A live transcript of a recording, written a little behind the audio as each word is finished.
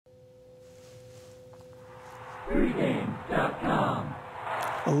pregame.com.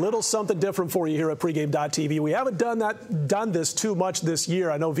 A little something different for you here at pregame.tv. We haven't done this too much this year.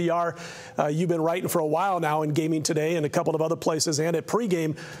 I know VR, you've been writing for a while now in Gaming Today and a couple of other places and at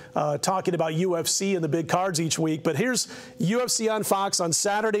pregame talking about UFC and the big cards each week. But here's UFC on Fox on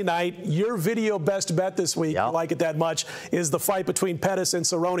Saturday night. Your video best bet this week, if you like it that much, is the fight between Pettis and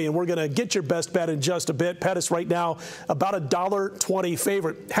Cerrone. And we're going to get your best bet in just a bit. Pettis right now about $1.20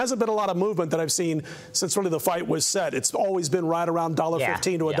 favorite. Hasn't been a lot of movement that I've seen since really the fight was set. It's always been right around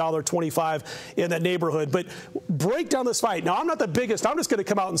 $1.15 to $1.25 in that neighborhood. But break down this fight. Now, I'm not the biggest. I'm just going to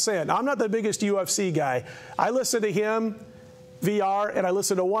come out and say it. I'm not the biggest UFC guy. I listen to him, VR, and I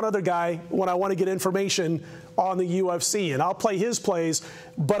listen to one other guy when I want to get information on the UFC, and I'll play his plays.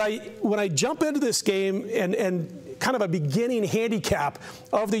 But when I jump into this game and kind of a beginning handicap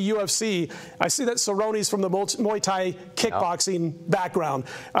of the UFC, I see that Cerrone's from the Muay Thai kickboxing background.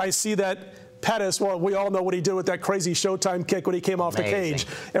 I see that Pettis, well, we all know what he did with that crazy Showtime kick when he came off the cage.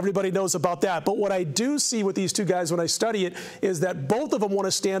 Everybody knows about that. But what I do see with these two guys when I study it is that both of them want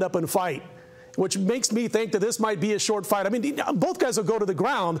to stand up and fight, which makes me think that this might be a short fight. I mean, both guys will go to the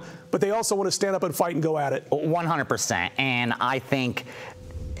ground, but they also want to stand up and fight and go at it. 100%. And I think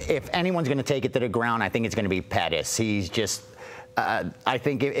if anyone's going to take it to the ground, I think it's going to be Pettis. He's just I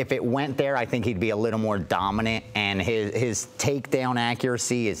think if it went there, I think he'd be a little more dominant, and his takedown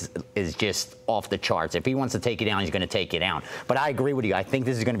accuracy is just off the charts. If he wants to take you down, he's going to take you down. But I agree with you. I think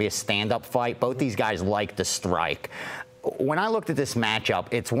this is going to be a stand-up fight. Both these guys like to strike. When I looked at this matchup,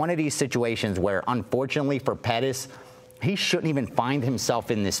 it's one of these situations where, unfortunately for Pettis, he shouldn't even find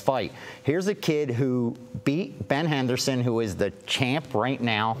himself in this fight. Here's a kid who beat Ben Henderson, who is the champ right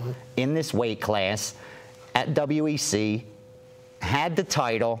now in this weight class at WEC, had the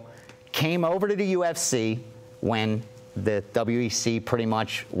title, came over to the UFC when the WEC pretty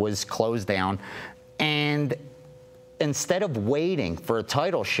much was closed down, and instead of waiting for a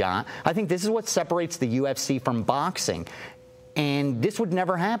title shot, I think this is what separates the UFC from boxing. And this would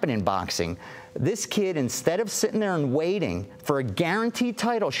never happen in boxing. This kid, instead of sitting there and waiting for a guaranteed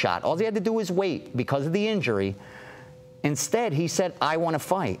title shot, all he had to do was wait because of the injury. Instead, he said, I want to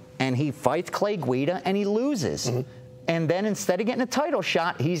fight. And he fights Clay Guida, and he loses. And then instead of getting a title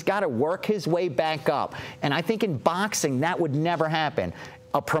shot, he's got to work his way back up. And I think in boxing, that would never happen.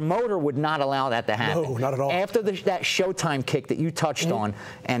 A promoter would not allow that to happen. No, not at all. After that Showtime kick that you touched on,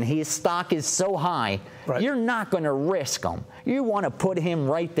 and his stock is so high, you're not going to risk him. You want to put him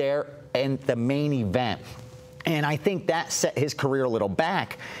right there in the main event. And I think that set his career a little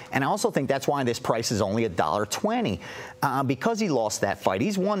back. And I also think that's why this price is only $1.20. Because he lost that fight.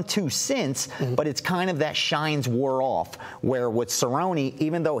 He's won 2 since, but it's kind of that shines wore off. Where with Cerrone,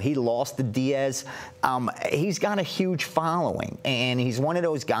 even though he lost to Diaz, he's got a huge following. And he's one of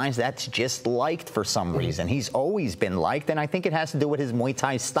those guys that's just liked for some reason. He's always been liked, and I think it has to do with his Muay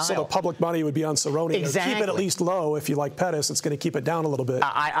Thai style. So the public money would be on Cerrone. Exactly. Keep it at least low. If you like Pettis, it's going to keep it down a little bit.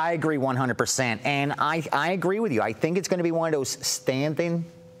 I agree 100%. And I agree with you. I think it's going to be one of those standing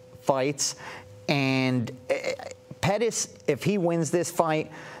fights. And Pettis, if he wins this fight,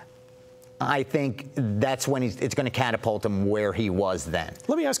 I think that's when it's going to catapult him where he was then.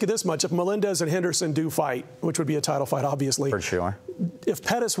 Let me ask you this much. If Melendez and Henderson do fight, which would be a title fight, obviously. For sure. If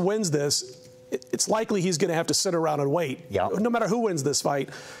Pettis wins this, it's likely he's going to have to sit around and wait. No matter who wins this fight.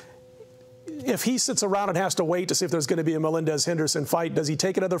 If he sits around and has to wait to see if there's going to be a Melendez-Henderson fight, does he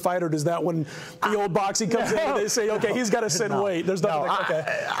take another fight, or does that when the old boxing comes in and they say, okay, he's got to sit and wait? There's nothing like,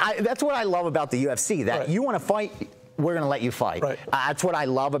 okay. That's what I love about the UFC, that you want to fight, we're going to let you fight. That's what I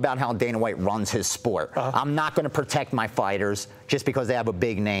love about how Dana White runs his sport. I'm not going to protect my fighters just because they have a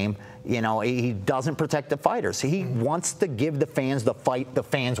big name. You know, he doesn't protect the fighters. He wants to give the fans the fight the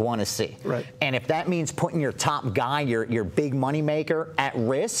fans want to see. And if that means putting your top guy, your big money maker at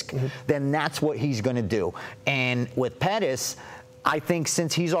risk, then that's what he's going to do. And with Pettis, I think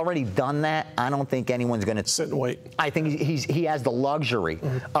since he's already done that, I don't think anyone's going to sit and wait. I think he has the luxury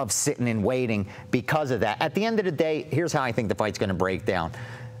of sitting and waiting because of that. At the end of the day, here's how I think the fight's going to break down.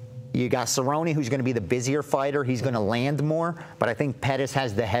 You got Cerrone, who's going to be the busier fighter. He's going to land more, but I think Pettis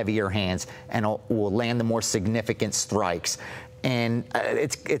has the heavier hands and will land the more significant strikes. And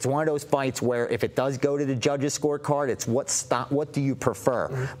it's one of those fights where if it does go to the judges' scorecard, it's what do you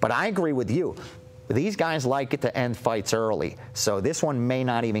prefer? But I agree with you. these guys like it to end fights early, so this one may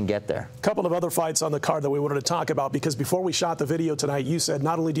not even get there. A couple of other fights on the card that we wanted to talk about, because before we shot the video tonight, you said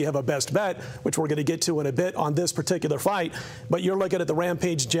not only do you have a best bet, which we're going to get to in a bit on this particular fight, but you're looking at the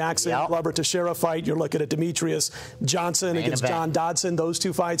Rampage Jackson, Glover Teixeira fight. You're looking at Demetrius Johnson against John Dodson. Those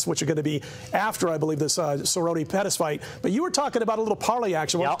two fights, which are going to be after, I believe, this Cerrone Pettis fight. But you were talking about a little parlay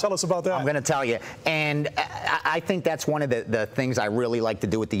action. Why don't you tell us about that? I'm going to tell you. And I think that's one of the things I really like to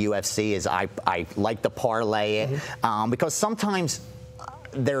do with the UFC is I like to parlay it, because sometimes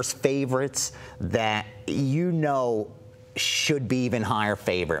there's favorites that should be even higher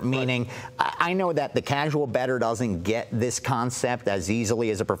favorite, meaning I know that the casual bettor doesn't get this concept as easily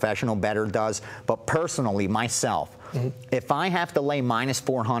as a professional bettor does, but personally, myself, if I have to lay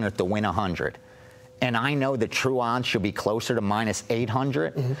 -400 to win 100, and I know the true odds should be closer to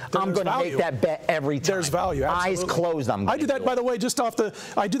 -800, I'm going to make that bet every time. There's value, absolutely. Eyes closed, I do that, by the way,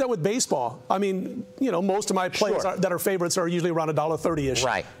 I do that with baseball. I mean, most of my plays that are favorites are usually around $1.30-ish.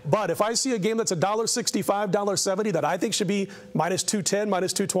 Right. But if I see a game that's $1.65, $1.70 that I think should be -210,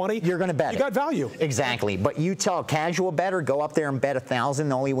 -220, you're going to bet you got value. Exactly. But you tell a casual bettor, go up there and bet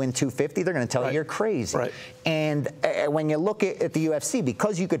 1,000, only win 250, they're going to tell you you're crazy. Right. And when you look at the UFC,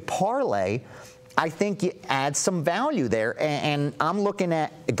 because you could parlay, I think you add some value there, and I'm looking at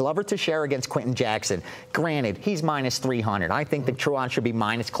Glover Teixeira against Quinton Jackson. Granted, he's -300. I think the true odds should be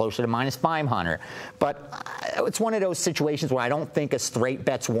closer to -500. But it's one of those situations where I don't think a straight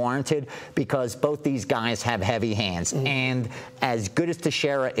bet's warranted, because both these guys have heavy hands. And as good as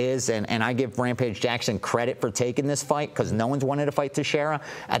Teixeira is, and I give Rampage Jackson credit for taking this fight, because no one's wanted to fight Teixeira,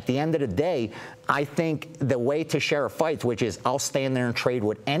 at the end of the day, I think the way Teixeira fights, which is I'll stand there and trade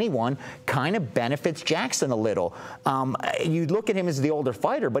with anyone, kind of benefits Jackson a little. You look at him as the older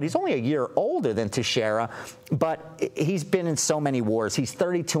fighter, but he's only a year older than Teixeira, but he's been in so many wars. He's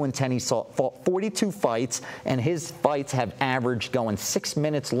 32-10. He's fought 42 fights, and his fights have averaged going 6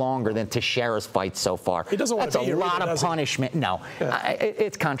 minutes longer than Teixeira's fights so far. He doesn't want That's to a lot of punishment. No,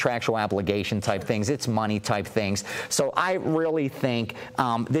 it's contractual obligation type things. It's money type things. So I really think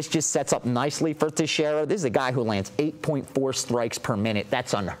this just sets up nicely for Teixeira. This is a guy who lands 8.4 strikes per minute.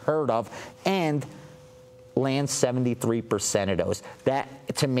 That's unheard of. And lands 73% of those. That,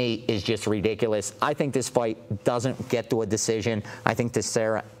 to me, is just ridiculous. I think this fight doesn't get to a decision. I think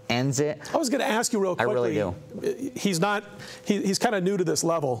Teixeira ends it. I was going to ask you real quickly. I really do. He's kind of new to this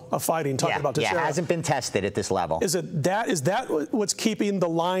level of fighting, talking about Teixeira. Yeah, hasn't been tested at this level. Is that what's keeping the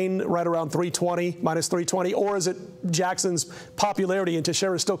line right around 320, -320, or is it Jackson's popularity and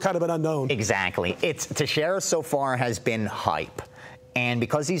Teixeira is still kind of an unknown? Exactly. Teixeira so far has been hype. And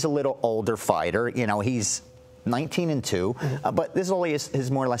because he's a little older fighter, he's 19-2, but this is only his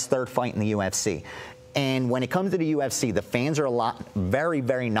more or less third fight in the UFC. And when it comes to the UFC, the fans are very,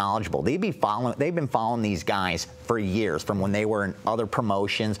 very knowledgeable. They've been following these guys for years, from when they were in other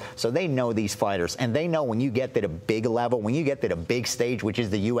promotions. So they know these fighters, and they know when you get to the big level, when you get to the big stage, which is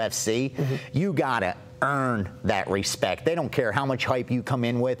the UFC, you gotta earn that respect. They don't care how much hype you come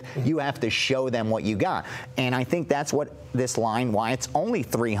in with. You have to show them what you got. And I think that's what this line, why it's only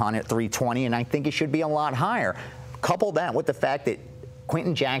 300, 320, and I think it should be a lot higher. Couple that with the fact that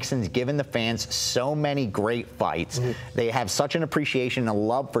Quinton Jackson's given the fans so many great fights. They have such an appreciation and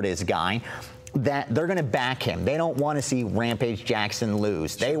love for this guy that they're going to back him. They don't want to see Rampage Jackson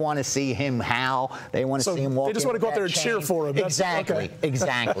lose. They want to see him howl. They want to see him walk. They just want to go out there and cheer for him. Exactly,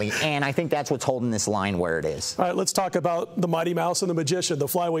 exactly. And I think that's what's holding this line where it is. All right, let's talk about the Mighty Mouse and the Magician, the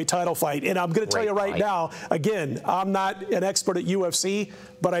flyweight title fight. And I'm going to tell you right now, again, I'm not an expert at UFC,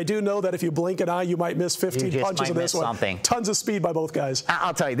 but I do know that if you blink an eye, you might miss 15 punches in this one. Tons of speed by both guys.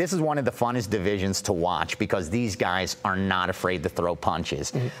 I'll tell you, this is one of the funnest divisions to watch, because these guys are not afraid to throw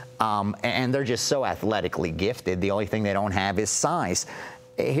punches. And they're just so athletically gifted. The only thing they don't have is size.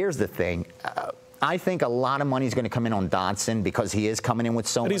 Here's the thing. I think a lot of money is going to come in on Dodson, because he is coming in with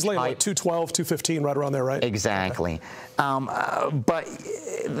so much hype. And he's laying like 212, 215, right around there, right? Exactly. But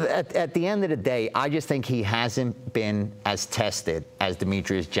at the end of the day, I just think he hasn't been as tested as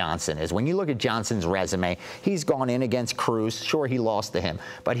Demetrius Johnson is. When you look at Johnson's resume, he's gone in against Cruz. Sure, he lost to him,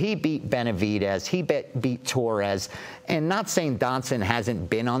 but he beat Benavidez. He beat Torres. And not saying Dodson hasn't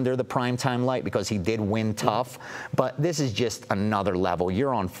been under the primetime light, because he did win tough, but this is just another level.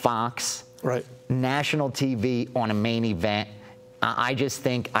 You're on Fox. Right. National TV on a main event. I just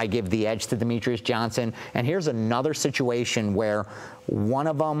think I give the edge to Demetrius Johnson. And here's another situation where one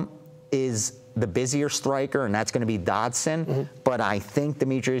of them is the busier striker, and that's going to be Dodson. But I think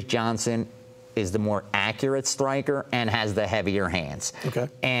Demetrius Johnson is the more accurate striker and has the heavier hands. Okay.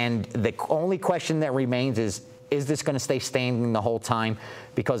 And the only question that remains is is this going to stay standing the whole time?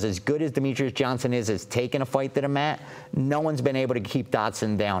 Because as good as Demetrious Johnson is taking a fight to the mat, no one's been able to keep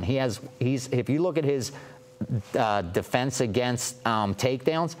Dodson down. If you look at his defense against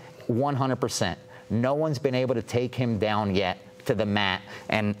takedowns, 100%. No one's been able to take him down yet to the mat.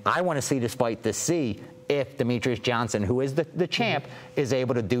 And I want to see this fight to see if Demetrious Johnson, who is the champ, is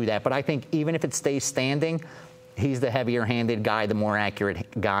able to do that. But I think even if it stays standing, he's the heavier-handed guy, the more accurate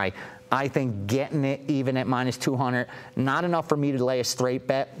guy. I think getting it even at -200, not enough for me to lay a straight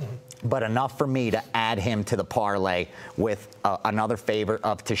bet, but enough for me to add him to the parlay with another favorite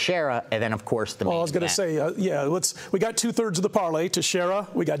of Teixeira, and then, of course, the main Well, I was going to say, we got 2/3 of the parlay, Teixeira,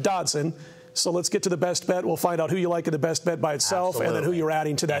 we got Dodson. So let's get to the best bet. We'll find out who you like in the best bet by itself, and then who you're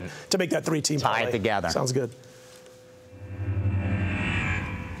adding to that to make that 3-team parlay. Tie it together. Sounds good.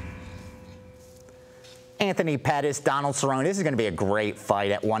 Anthony Pettis, Donald Cerrone. This is going to be a great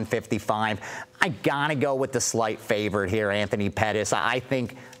fight at 155. I got to go with the slight favorite here, Anthony Pettis. I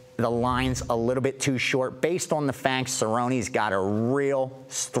think the line's a little bit too short based on the fact Cerrone's got a real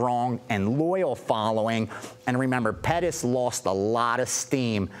strong and loyal following. And remember, Pettis lost a lot of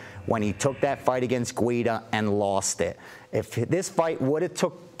steam when he took that fight against Guida and lost it. If this fight would have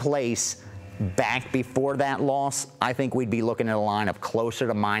took place back before that loss, I think we'd be looking at a line of closer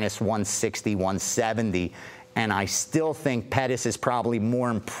to -160, 170. And I still think Pettis is probably more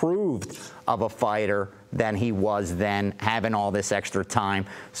improved of a fighter than he was then, having all this extra time.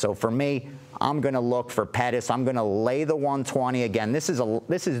 So for me, I'm going to look for Pettis. I'm going to lay the 120 again. This is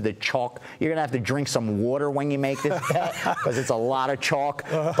the chalk. You're going to have to drink some water when you make this bet because it's a lot of chalk.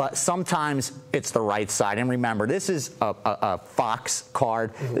 But sometimes it's the right side. And remember, this is a Fox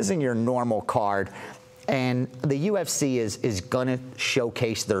card. This isn't your normal card. And the UFC is going to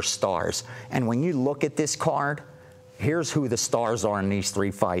showcase their stars. And when you look at this card, here's who the stars are in these 3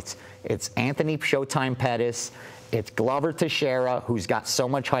 fights. It's Anthony Showtime Pettis. It's Glover Teixeira, who's got so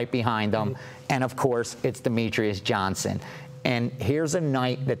much hype behind him. And, of course, it's Demetrious Johnson. And here's a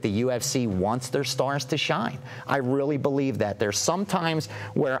night that the UFC wants their stars to shine. I really believe that. There's some times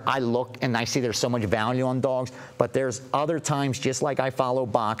where I look and I see there's so much value on dogs, but there's other times, just like I follow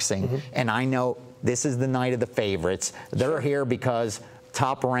boxing, and I know this is the night of the favorites. They're here because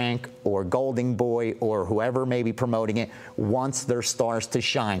Top Rank or Golden Boy or whoever may be promoting it wants their stars to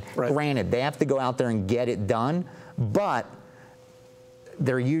shine. Right. Granted, they have to go out there and get it done, but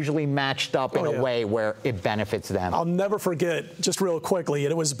they're usually matched up in a way where it benefits them. I'll never forget, just real quickly,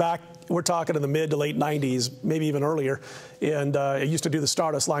 and it was back, we're talking in the mid to late 90s, maybe even earlier, and I used to do the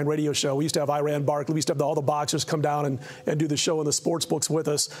Stardust Line radio show. We used to have Iran Barkley. We used to have all the boxers come down and do the show in the sports books with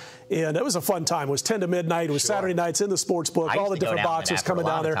us, and it was a fun time. It was 10 to midnight. It was Saturday nights in the sports book, all the different boxers coming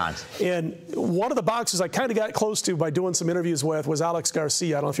down there. And one of the boxers I kind of got close to by doing some interviews with was Alex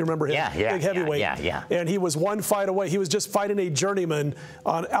Garcia. I don't know if you remember him. Big heavyweight. And he was one fight away. He was just fighting a journeyman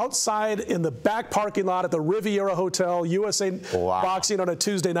outside in the back parking lot at the Riviera Hotel, USA Boxing on a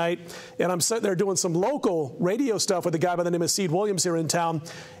Tuesday night. And I'm sitting there doing some local radio stuff with a guy by the name of Seed Williams here in town.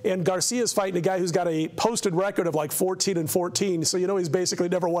 And Garcia's fighting a guy who's got a posted record of like 14-14. So you know he's basically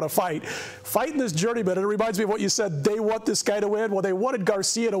never won a fight. Fighting this journeyman, and it reminds me of what you said. They want this guy to win. Well, they wanted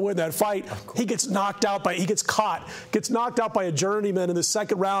Garcia to win that fight. He gets knocked out by, he gets caught, gets knocked out by a journeyman in the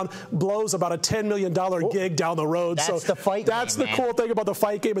second round, blows about a $10 million gig down the road. That's the fight That's game, the cool thing about the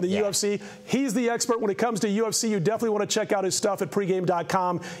fight game of the UFC. He's the expert when it comes to UFC. You definitely want to check out his stuff at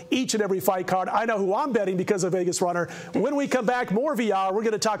pregame.com. Each and every fight card. I know who I'm betting because of Vegas Runner. When we come back, more VR. We're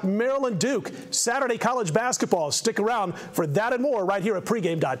going to talk Maryland Duke, Saturday college basketball. Stick around for that and more right here at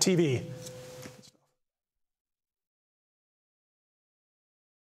pregame.tv.